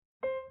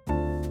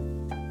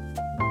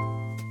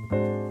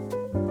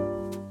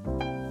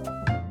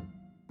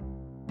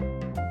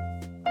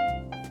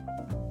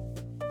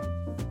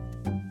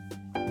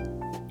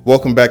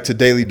Welcome back to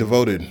Daily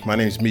Devoted. My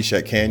name is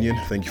Meshach Canyon.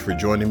 Thank you for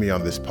joining me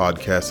on this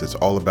podcast. It's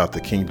all about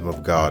the kingdom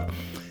of God.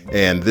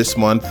 And this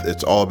month,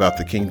 it's all about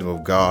the kingdom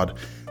of God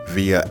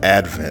via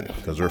Advent,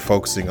 because we're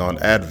focusing on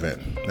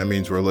Advent. That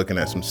means we're looking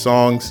at some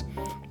songs,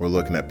 we're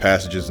looking at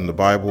passages in the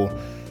Bible,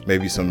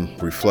 maybe some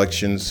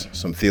reflections,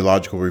 some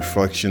theological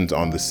reflections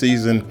on the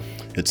season,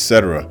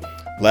 etc.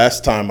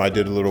 Last time I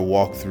did a little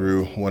walk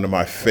through one of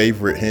my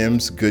favorite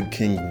hymns, Good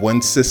King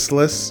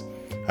Wenceslas.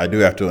 I do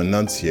have to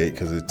enunciate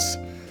because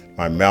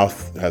my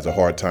mouth has a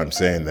hard time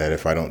saying that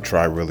if I don't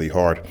try really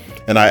hard.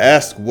 And I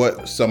asked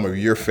what some of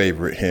your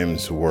favorite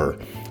hymns were.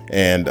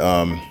 And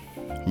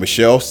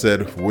Michelle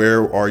said,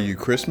 "Where Are You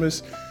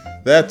Christmas?"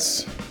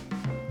 That's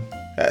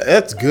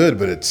good,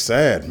 but it's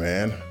sad,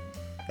 man.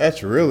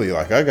 That's really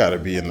I gotta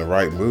be in the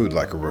right mood,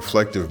 like a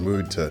reflective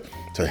mood to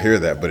hear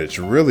that, but it's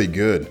really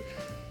good.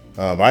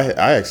 I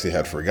actually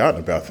had forgotten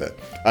about that.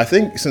 I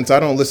think since I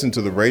don't listen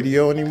to the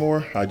radio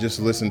anymore, I just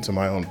listen to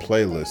my own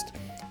playlist.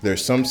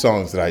 There's some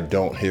songs that I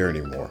don't hear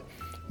anymore.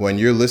 When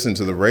you're listening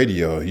to the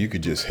radio, you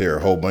could just hear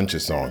a whole bunch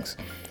of songs.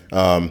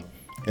 And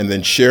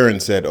then Sharon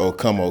said, "Oh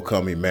come,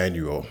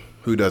 Emmanuel."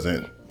 Who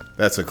doesn't?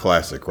 That's a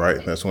classic,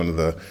 right? That's one of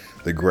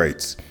the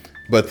greats.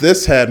 But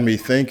this had me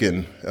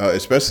thinking,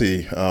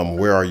 especially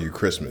Where Are You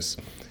Christmas?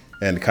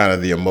 And kind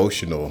of the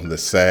emotional, the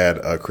sad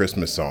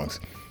Christmas songs.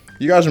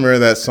 You guys remember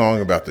that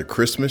song about the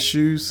Christmas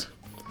shoes?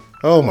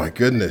 Oh my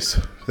goodness,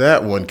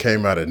 that one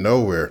came out of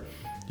nowhere.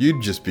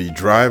 You'd just be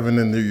driving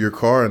in your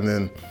car and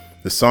then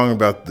the song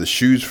about the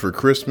shoes for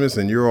Christmas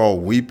and you're all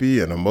weepy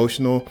and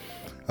emotional.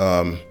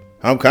 I'm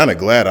kind of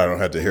glad I don't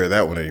have to hear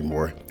that one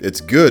anymore. It's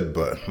good,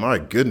 but my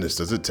goodness,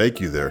 does it take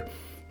you there?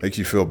 Makes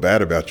you feel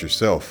bad about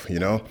yourself, you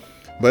know?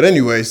 But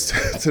anyways,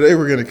 today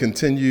we're going to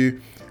continue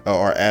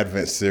our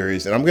Advent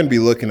series, and I'm going to be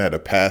looking at a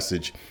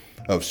passage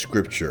of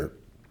scripture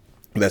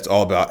that's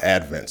all about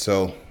Advent.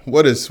 So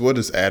what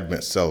does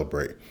Advent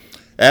celebrate?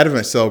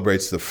 Advent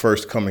celebrates the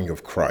first coming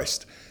of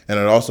Christ, and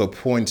it also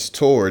points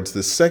towards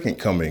the second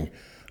coming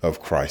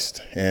of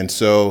Christ. And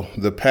so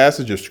the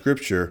passage of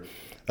scripture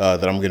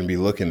that I'm going to be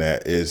looking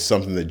at is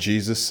something that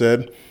Jesus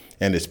said,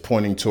 and it's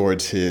pointing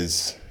towards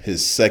his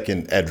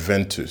second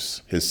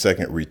adventus, his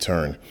second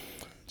return.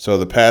 So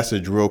the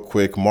passage real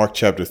quick, Mark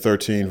chapter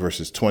 13,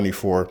 verses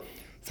 24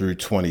 through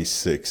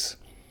 26.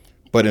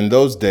 "But in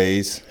those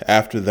days,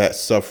 after that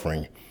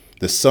suffering,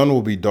 the sun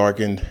will be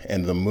darkened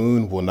and the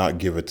moon will not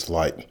give its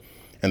light,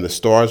 and the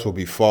stars will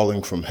be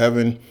falling from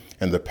heaven,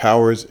 and the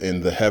powers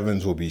in the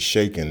heavens will be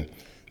shaken.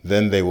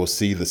 Then they will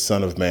see the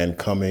Son of Man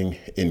coming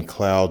in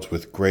clouds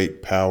with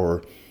great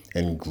power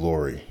and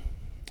glory."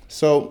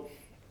 So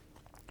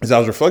as I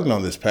was reflecting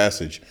on this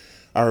passage,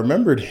 I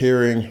remembered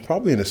hearing,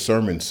 probably in a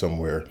sermon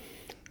somewhere,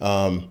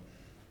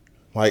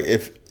 like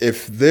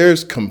if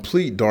there's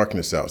complete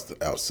darkness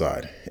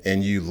outside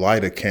and you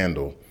light a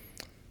candle,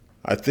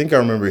 I think I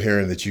remember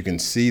hearing that you can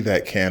see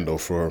that candle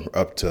for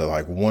up to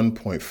like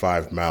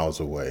 1.5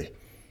 miles away.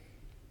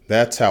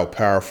 That's how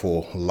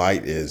powerful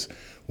light is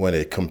when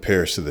it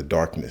compares to the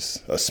darkness.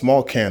 A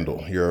small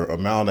candle, you're a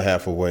mile and a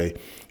half away,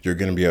 you're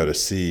going to be able to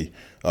see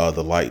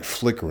the light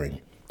flickering.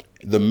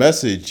 The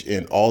message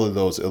in all of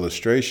those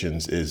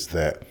illustrations is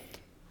that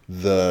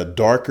the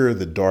darker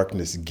the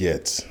darkness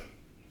gets,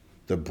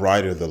 the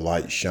brighter the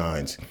light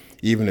shines,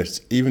 even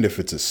if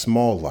it's a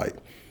small light.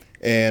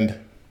 And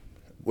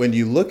when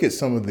you look at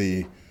some of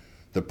the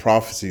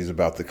prophecies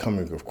about the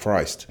coming of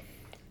Christ,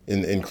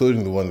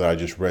 including the one that I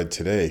just read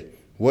today,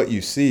 what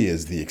you see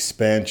is the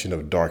expansion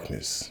of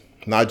darkness,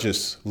 not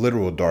just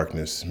literal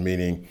darkness,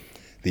 meaning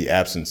the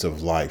absence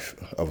of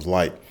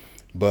light,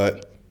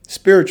 but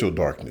spiritual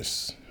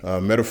darkness,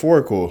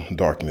 metaphorical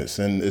darkness,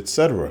 and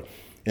etc.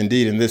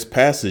 Indeed, in this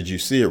passage, you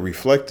see it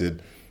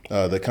reflected,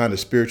 the kind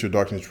of spiritual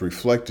darkness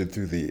reflected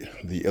through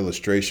the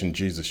illustration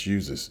Jesus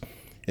uses.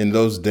 In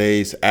those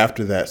days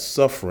after that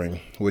suffering,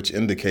 which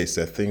indicates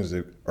that things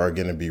are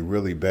going to be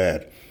really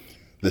bad,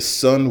 the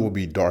sun will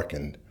be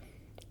darkened.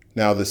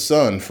 Now, the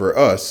sun, for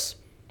us,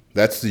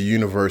 that's the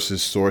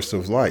universe's source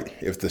of light.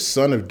 If the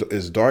sun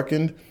is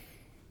darkened,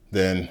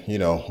 then,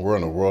 we're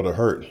in a world of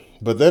hurt.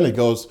 But then it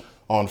goes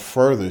on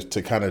further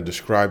to kind of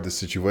describe the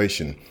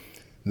situation.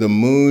 The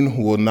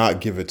moon will not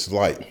give its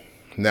light.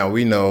 Now,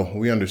 we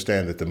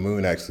understand that the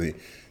moon actually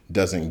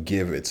doesn't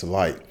give its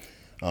light.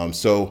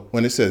 So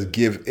when it says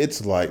give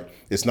its light,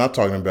 it's not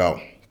talking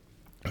about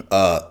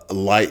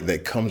light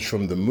that comes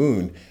from the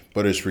moon,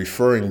 but it's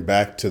referring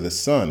back to the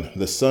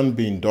sun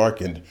being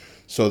darkened,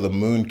 so the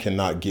moon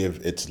cannot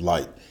give its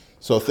light.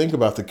 So think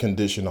about the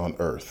condition on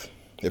earth.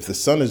 If the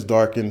sun is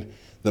darkened,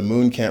 the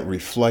moon can't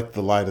reflect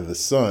the light of the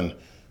sun.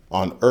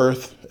 On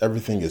earth,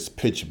 everything is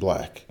pitch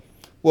black.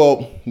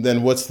 Well,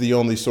 then what's the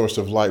only source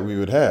of light we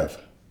would have?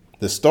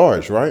 The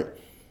stars, right?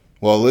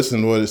 Well,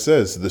 listen to what it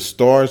says. The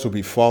stars will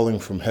be falling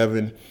from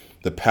heaven.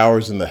 The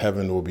powers in the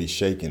heaven will be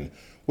shaken.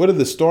 What do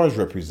the stars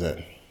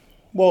represent?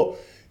 Well,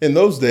 in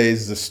those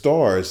days, the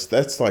stars,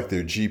 that's like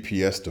their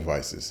GPS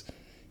devices.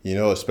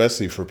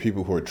 Especially for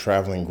people who are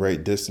traveling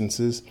great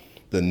distances,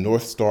 the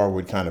North Star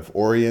would kind of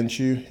orient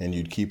you and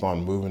you'd keep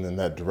on moving in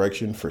that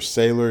direction. For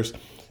sailors,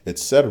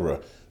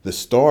 etc. The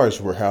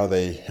stars were how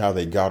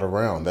they got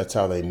around. That's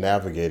how they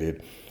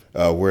navigated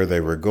where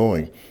they were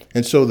going.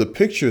 And so the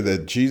picture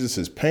that Jesus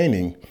is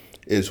painting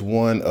is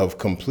one of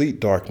complete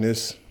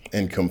darkness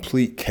and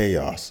complete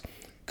chaos,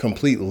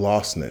 complete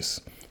lostness.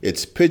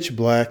 It's pitch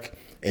black,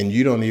 and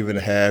you don't even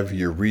have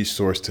your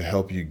resource to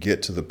help you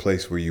get to the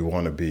place where you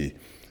want to be.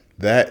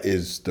 That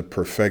is the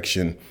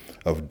perfection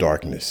of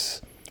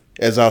darkness.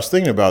 As I was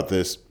thinking about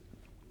this,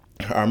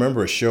 I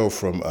remember a show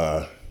from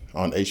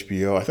on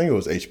HBO. I think it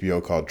was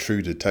HBO, called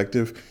True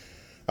Detective.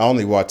 I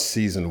only watched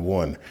season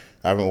 1.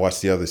 I haven't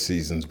watched the other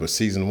seasons, but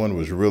season 1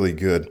 was really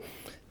good.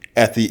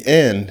 At the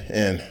end,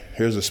 and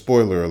here's a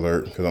spoiler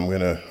alert because I'm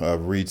going to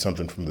read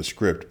something from the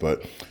script,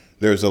 but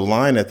there's a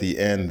line at the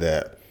end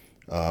that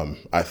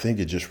I think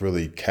it just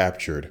really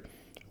captured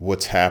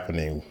what's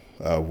happening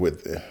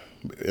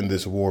in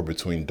this war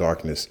between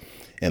darkness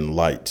and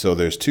light. So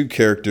there's two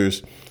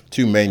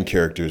main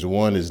characters.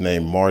 One is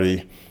named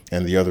Marty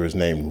and the other is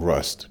named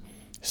Rust.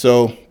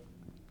 So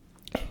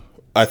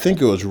I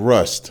think it was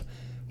Rust.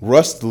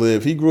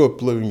 He grew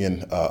up living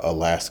in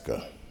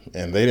Alaska,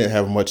 and they didn't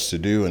have much to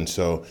do. And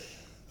so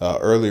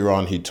earlier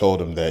on, he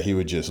told him that he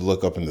would just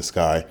look up in the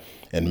sky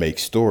and make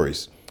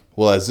stories.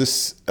 Well, as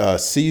this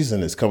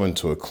season is coming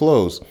to a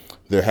close,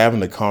 they're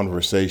having a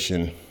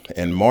conversation,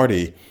 and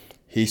Marty,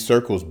 he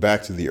circles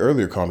back to the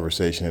earlier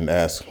conversation and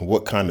asks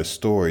what kind of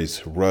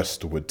stories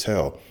Rust would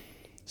tell.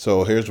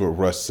 So here's what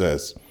Rust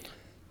says.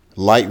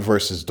 Light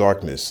versus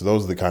darkness.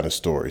 Those are the kind of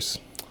stories.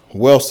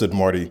 Well, said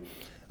Marty,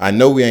 I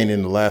know we ain't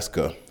in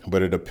Alaska,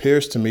 but it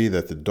appears to me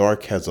that the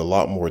dark has a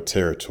lot more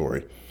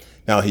territory.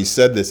 Now, he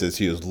said this as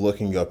he was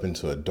looking up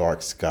into a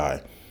dark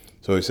sky.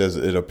 So he says,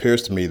 it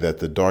appears to me that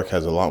the dark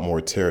has a lot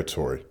more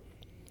territory.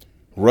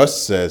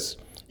 Rust says,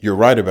 you're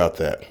right about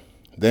that.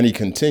 Then he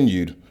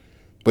continued,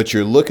 but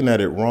you're looking at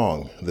it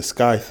wrong, the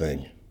sky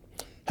thing.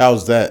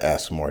 How's that?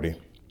 Asked Marty.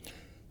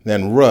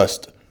 Then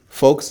Rust,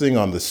 focusing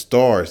on the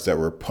stars that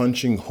were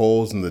punching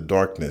holes in the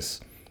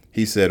darkness,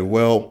 he said,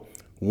 well,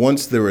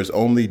 once there was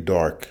only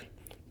dark,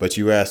 but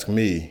you ask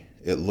me,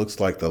 it looks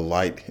like the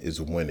light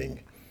is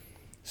winning.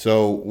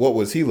 So what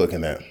was he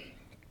looking at?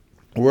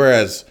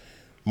 Whereas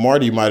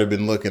Marty might have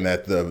been looking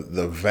at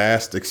the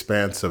vast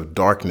expanse of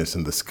darkness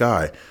in the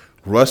sky,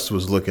 Rust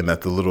was looking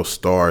at the little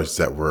stars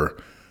that were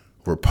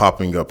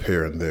popping up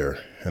here and there.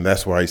 And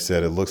that's why he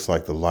said it looks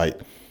like the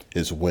light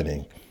is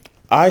winning.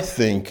 I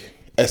think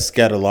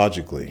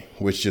eschatologically,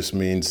 which just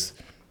means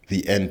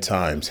the end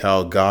times,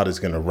 how God is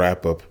going to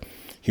wrap up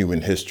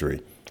human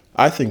history.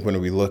 I think when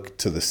we look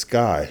to the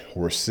sky,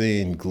 we're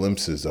seeing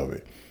glimpses of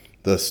it.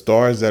 The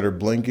stars that are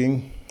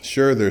blinking,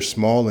 sure, they're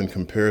small in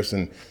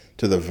comparison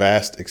to the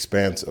vast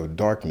expanse of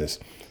darkness.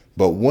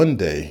 But one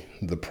day,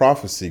 the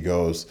prophecy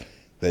goes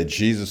that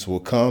Jesus will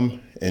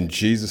come, and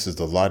Jesus is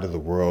the light of the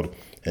world,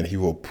 and he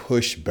will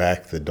push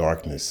back the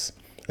darkness.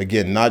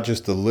 Again, not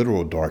just the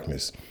literal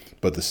darkness,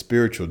 but the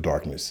spiritual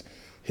darkness.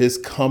 His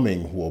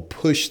coming will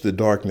push the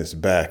darkness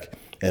back,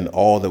 and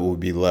all that will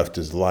be left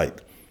is light.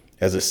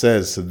 As it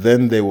says, so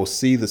then they will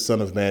see the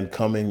Son of Man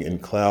coming in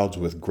clouds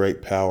with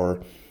great power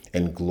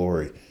and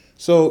glory.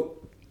 So,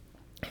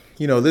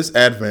 this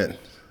Advent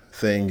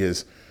thing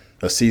is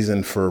a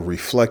season for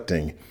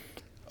reflecting.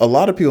 A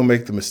lot of people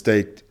make the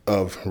mistake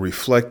of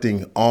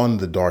reflecting on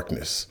the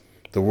darkness.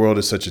 The world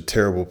is such a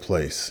terrible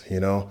place,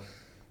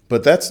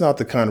 but that's not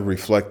the kind of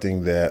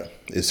reflecting that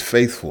is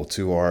faithful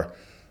to our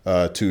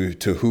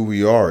to who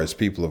we are as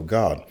people of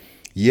God.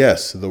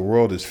 Yes, the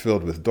world is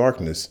filled with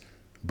darkness,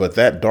 but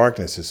that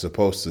darkness is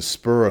supposed to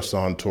spur us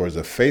on towards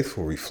a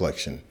faithful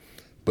reflection.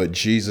 But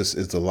Jesus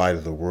is the light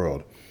of the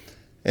world.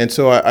 And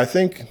so I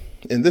think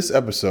in this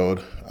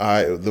episode,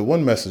 the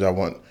one message I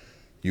want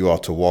you all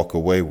to walk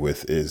away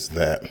with is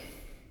that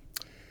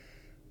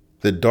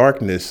the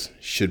darkness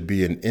should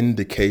be an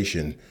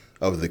indication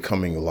of the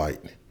coming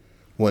light.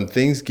 When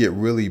things get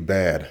really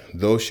bad,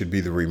 those should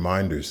be the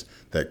reminders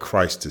that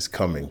Christ is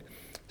coming.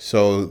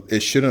 So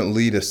it shouldn't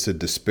lead us to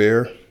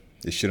despair.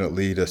 It shouldn't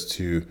lead us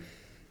to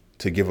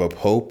give up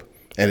hope.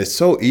 And it's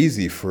so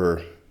easy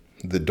for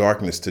the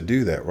darkness to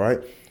do that, right?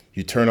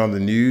 You turn on the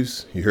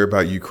news, you hear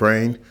about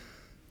Ukraine,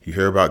 you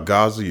hear about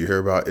Gaza, you hear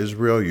about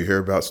Israel, you hear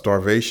about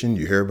starvation,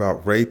 you hear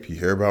about rape, you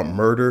hear about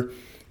murder,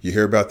 you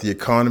hear about the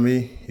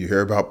economy, you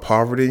hear about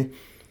poverty.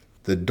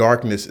 The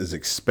darkness is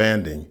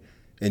expanding,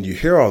 and you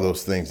hear all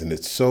those things, and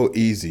it's so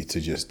easy to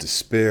just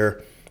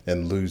despair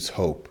and lose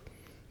hope.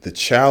 The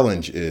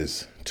challenge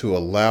is to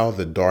allow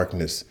the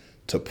darkness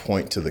to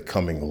point to the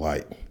coming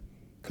light,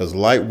 because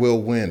light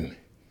will win.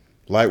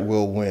 Light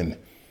will win.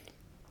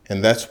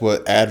 And that's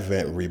what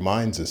Advent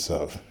reminds us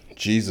of.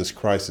 Jesus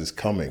Christ is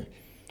coming,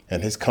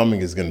 and his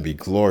coming is going to be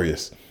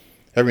glorious.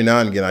 Every now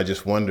and again, I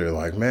just wonder,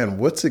 man,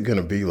 what's it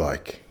going to be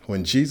like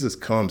when Jesus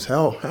comes?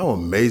 How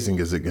amazing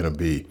is it going to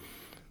be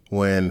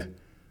when,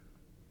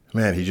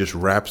 he just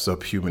wraps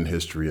up human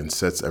history and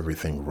sets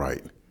everything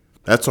right?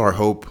 That's our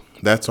hope.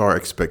 That's our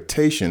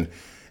expectation.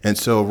 And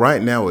so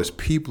right now, as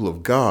people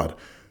of God,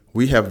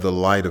 we have the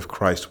light of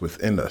Christ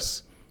within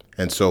us.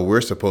 And so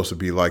we're supposed to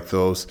be like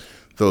those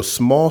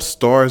small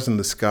stars in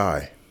the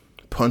sky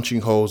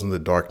punching holes in the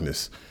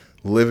darkness,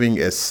 living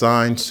as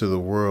signs to the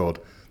world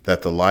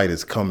that the light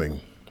is coming.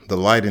 The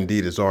light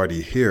indeed is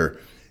already here,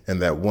 and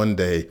that one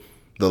day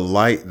the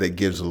light that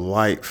gives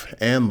life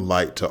and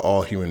light to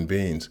all human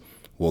beings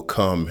will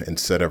come and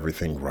set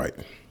everything right.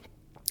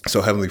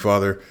 So, Heavenly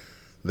Father,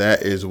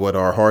 that is what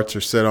our hearts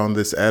are set on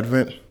this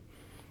Advent.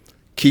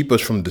 Keep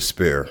us from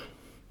despair.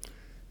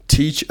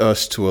 Teach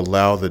us to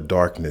allow the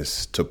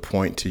darkness to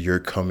point to your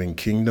coming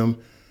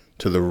kingdom,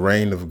 to the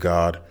reign of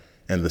God,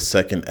 and the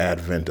second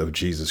advent of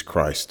Jesus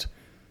Christ,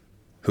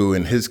 who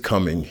in his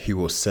coming, he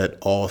will set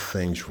all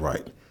things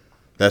right.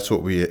 That's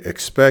what we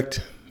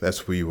expect.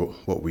 That's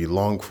what we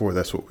long for.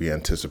 That's what we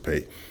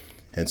anticipate.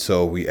 And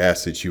so we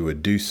ask that you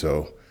would do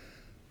so.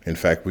 In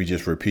fact, we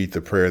just repeat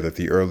the prayer that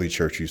the early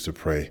church used to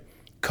pray.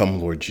 Come,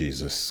 Lord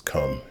Jesus,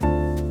 come.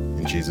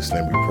 In Jesus'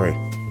 name we pray.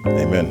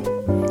 Amen.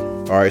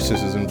 All right,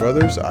 sisters and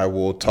brothers, I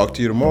will talk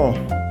to you tomorrow.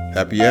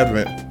 Happy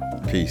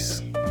Advent.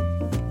 Peace.